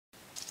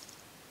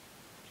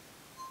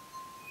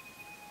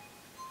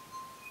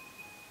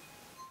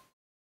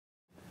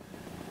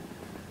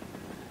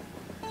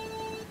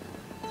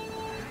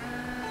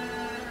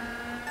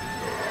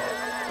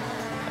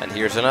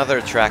Here's another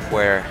track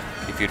where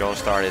if you don't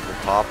start at the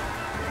top,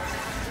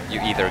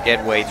 you either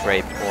get weight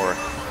raped or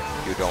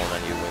you don't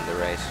and you win the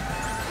race.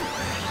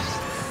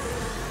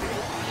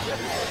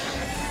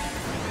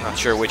 Not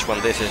sure which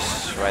one this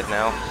is right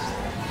now.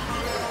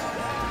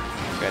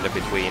 Kind of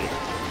between.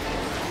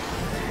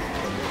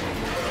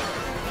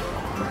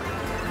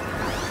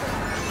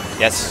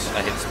 Yes,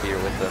 I hit spear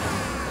with the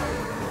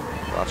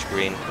large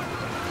green.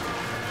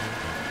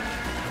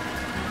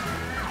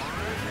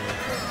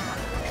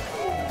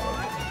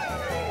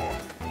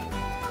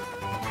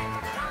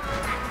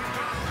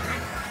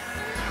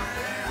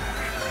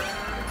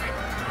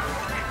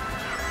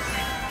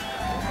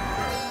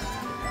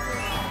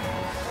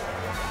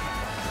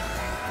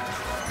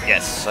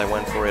 Yes, I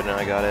went for it and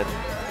I got it.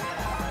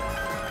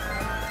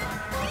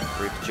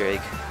 Rip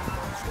Jake.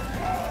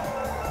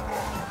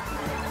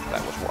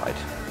 That was wide.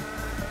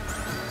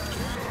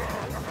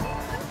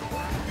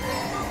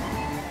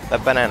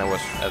 That banana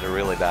was at a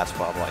really bad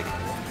spot. Like,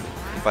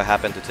 if I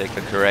happened to take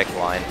the correct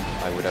line,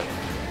 I would have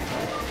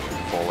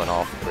fallen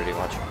off pretty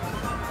much.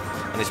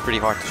 And it's pretty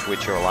hard to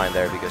switch your line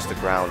there because the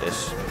ground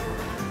is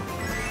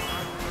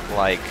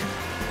like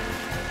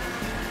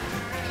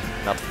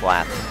not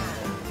flat.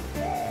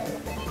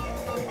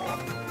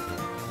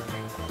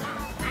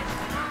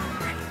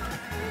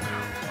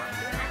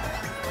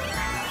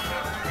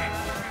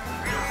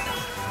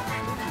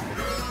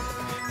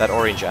 That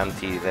orange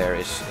MT there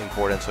is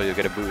important, so you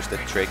get a boosted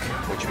trick,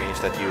 which means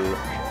that you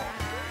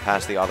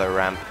pass the other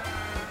ramp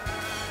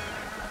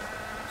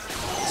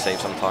and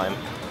save some time.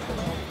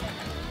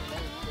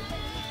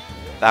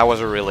 That was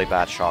a really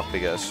bad shot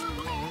because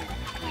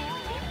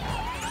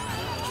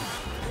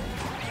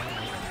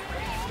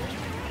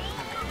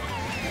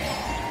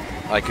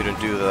I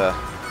couldn't do the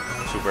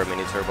super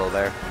mini turbo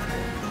there,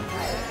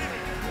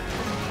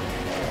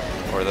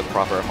 or the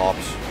proper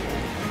hops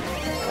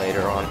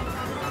later on.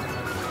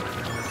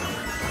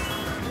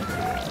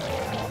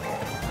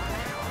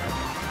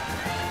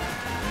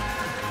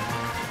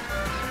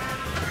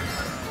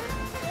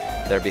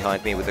 They're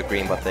behind me with the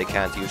green, but they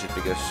can't use it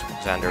because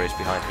Xander is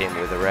behind him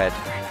with the red.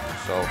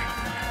 So,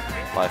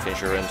 life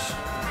insurance.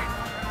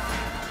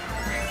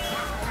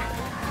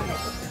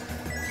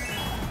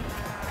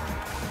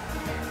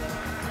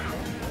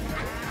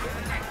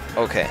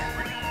 Okay.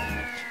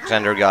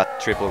 Xander got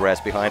triple reds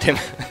behind him.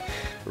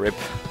 Rip.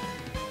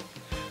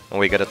 And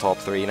we get a top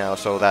 3 now,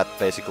 so that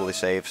basically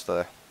saves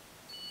the...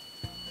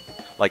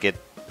 Like,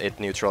 it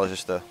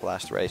neutralizes the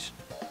last race.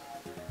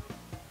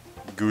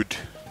 Good.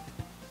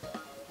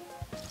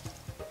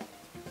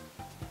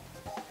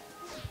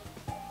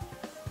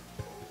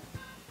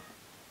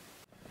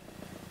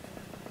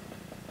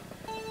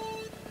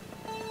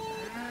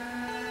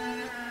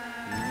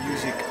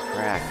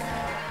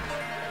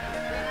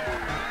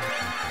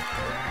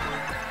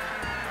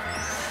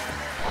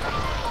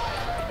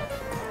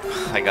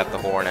 I got the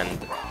horn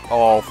and...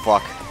 Oh,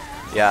 fuck.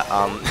 Yeah,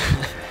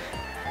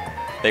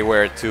 they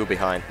were 2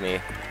 behind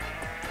me,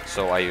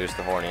 so I used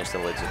the horn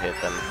instantly to hit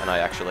them, and I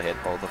actually hit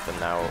both of them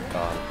now.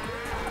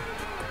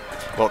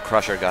 Well,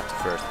 Crusher got to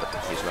first, but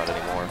he's not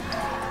anymore.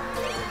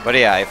 But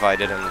yeah, if I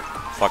didn't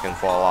fucking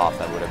fall off,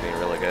 that would have been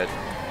really good.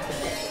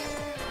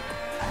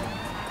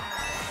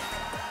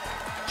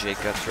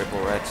 Jake got triple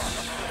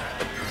reds,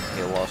 but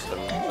he lost them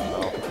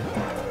somehow.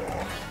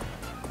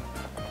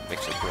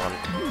 Makes it 1.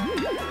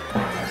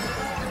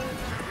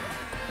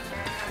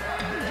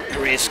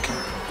 Risk.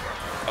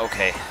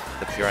 Okay,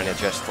 the Piranha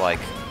just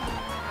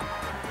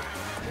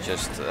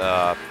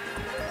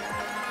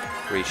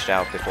reached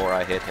out before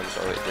I hit him,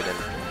 so it didn't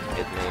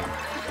hit me.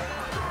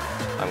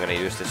 I'm gonna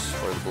use this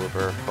for the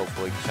blooper.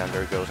 Hopefully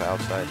Xander goes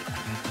outside.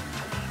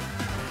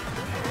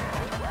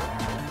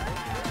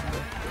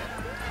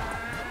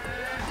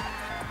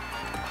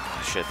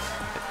 Shit,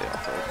 hit the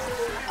offroad.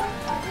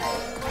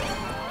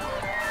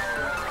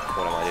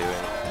 What am I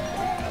doing?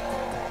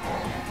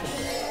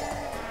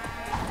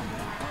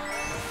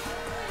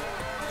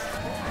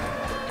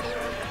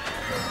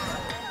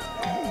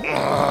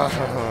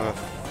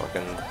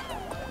 Fucking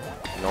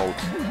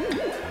note.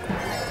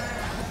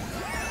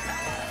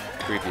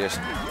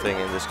 Creepiest thing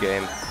in this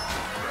game.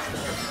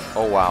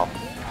 Oh wow.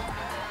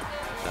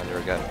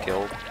 Xander got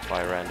killed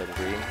by a random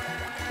green. I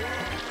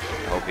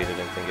hope he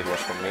didn't think it was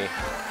from me.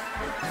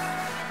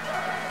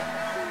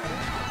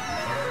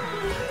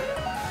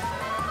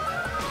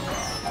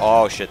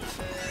 Oh shit.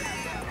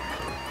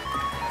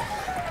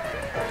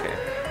 Okay.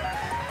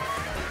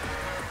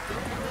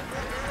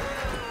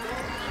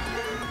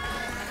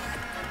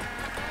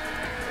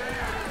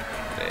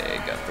 They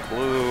got the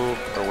blue.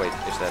 Or wait,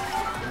 is that...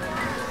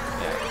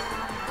 Yeah.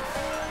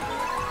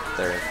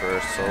 They're in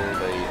first, so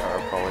they are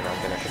probably not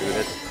gonna shoot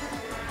it.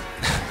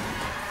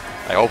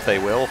 I hope they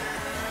will.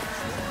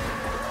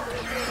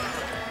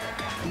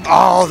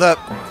 Oh, the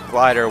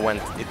glider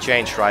went... It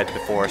changed right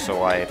before,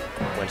 so I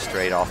went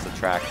straight off the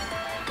track.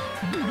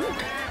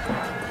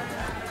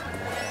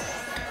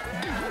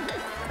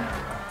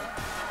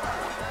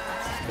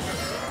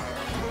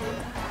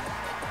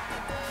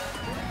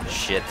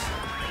 Shit,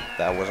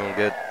 that wasn't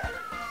good.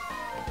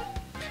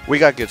 We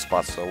got good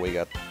spots, so we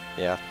got,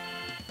 yeah,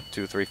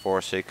 2, 3,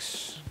 4,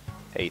 6,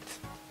 8,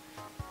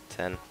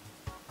 10.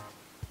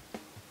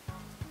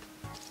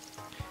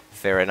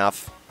 Fair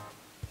enough.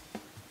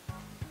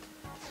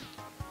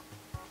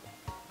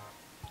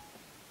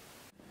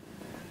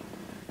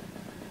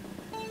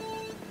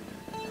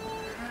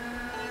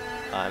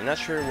 I'm not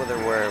sure whether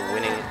we're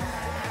winning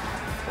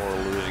or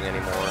losing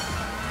anymore.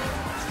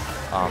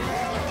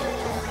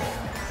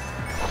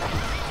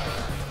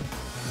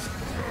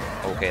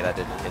 Okay, that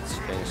didn't hit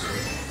Sphinx.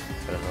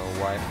 I don't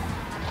know why.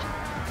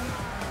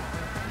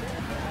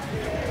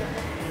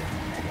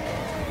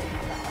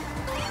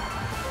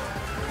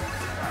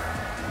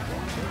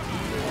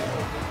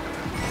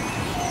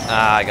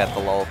 Ah, I got the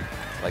low,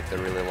 like the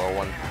really low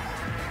one.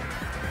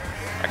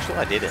 Actually,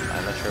 I didn't.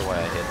 I'm not sure why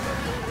I hit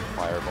the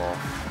fireball.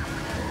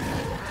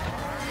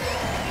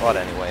 But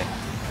anyway.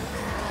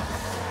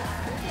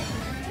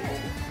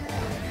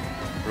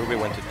 Ruby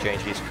went to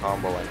change his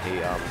combo and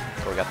he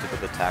forgot to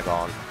put the tag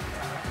on.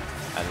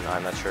 And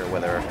I'm not sure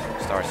whether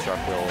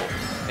Starstruck will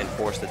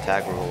enforce the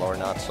tag rule or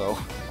not, so...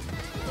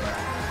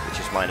 which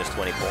is minus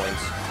 20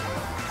 points.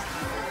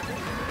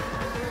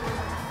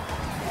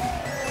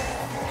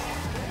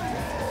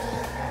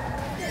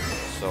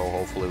 So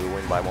hopefully we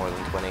win by more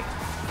than 20.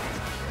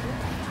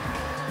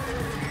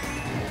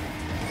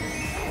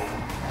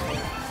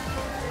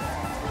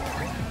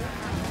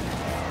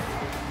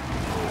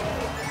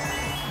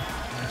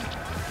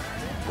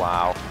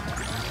 Wow.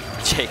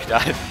 Jake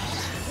died.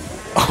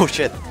 Oh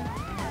shit.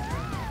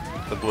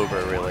 The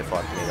blooper really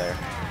fucked me there.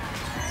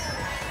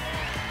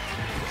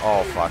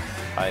 Oh fuck.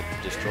 I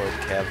destroyed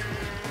Kev.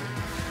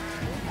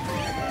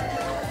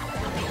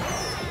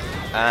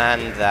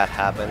 And that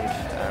happened,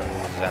 and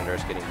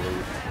Xander's getting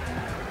blued.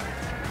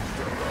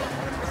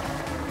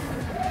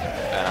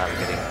 And I'm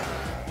getting...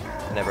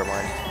 never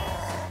mind.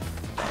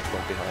 That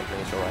went behind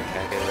me, so I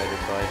can't get raided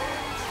by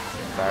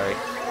Barry.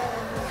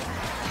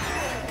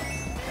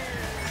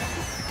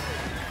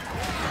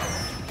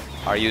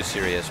 Are you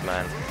serious,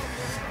 man?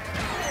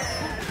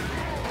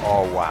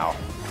 Oh wow.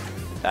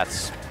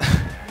 That's...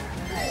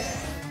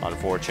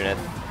 unfortunate.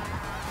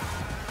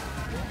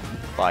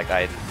 Like,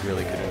 I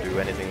really couldn't do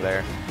anything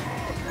there.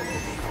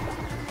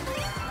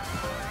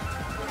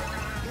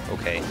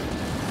 Okay.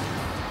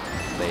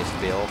 Base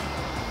Bill.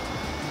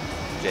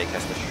 Jake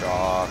has the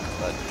shock,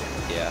 but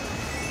yeah.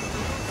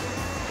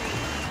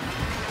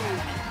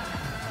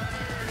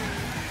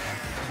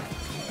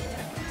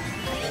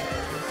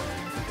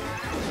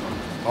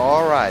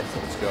 Alright,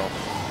 let's go.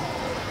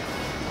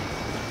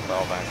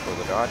 Well, thanks for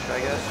the dodge,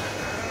 I guess.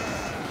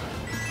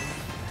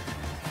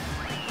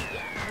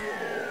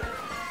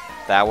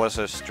 That was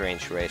a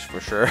strange race for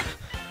sure.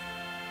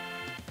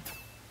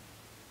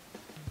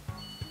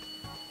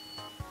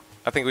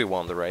 I think we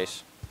won the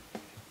race.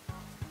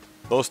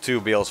 Those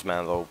two bills,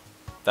 man, though,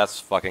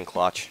 that's fucking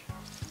clutch.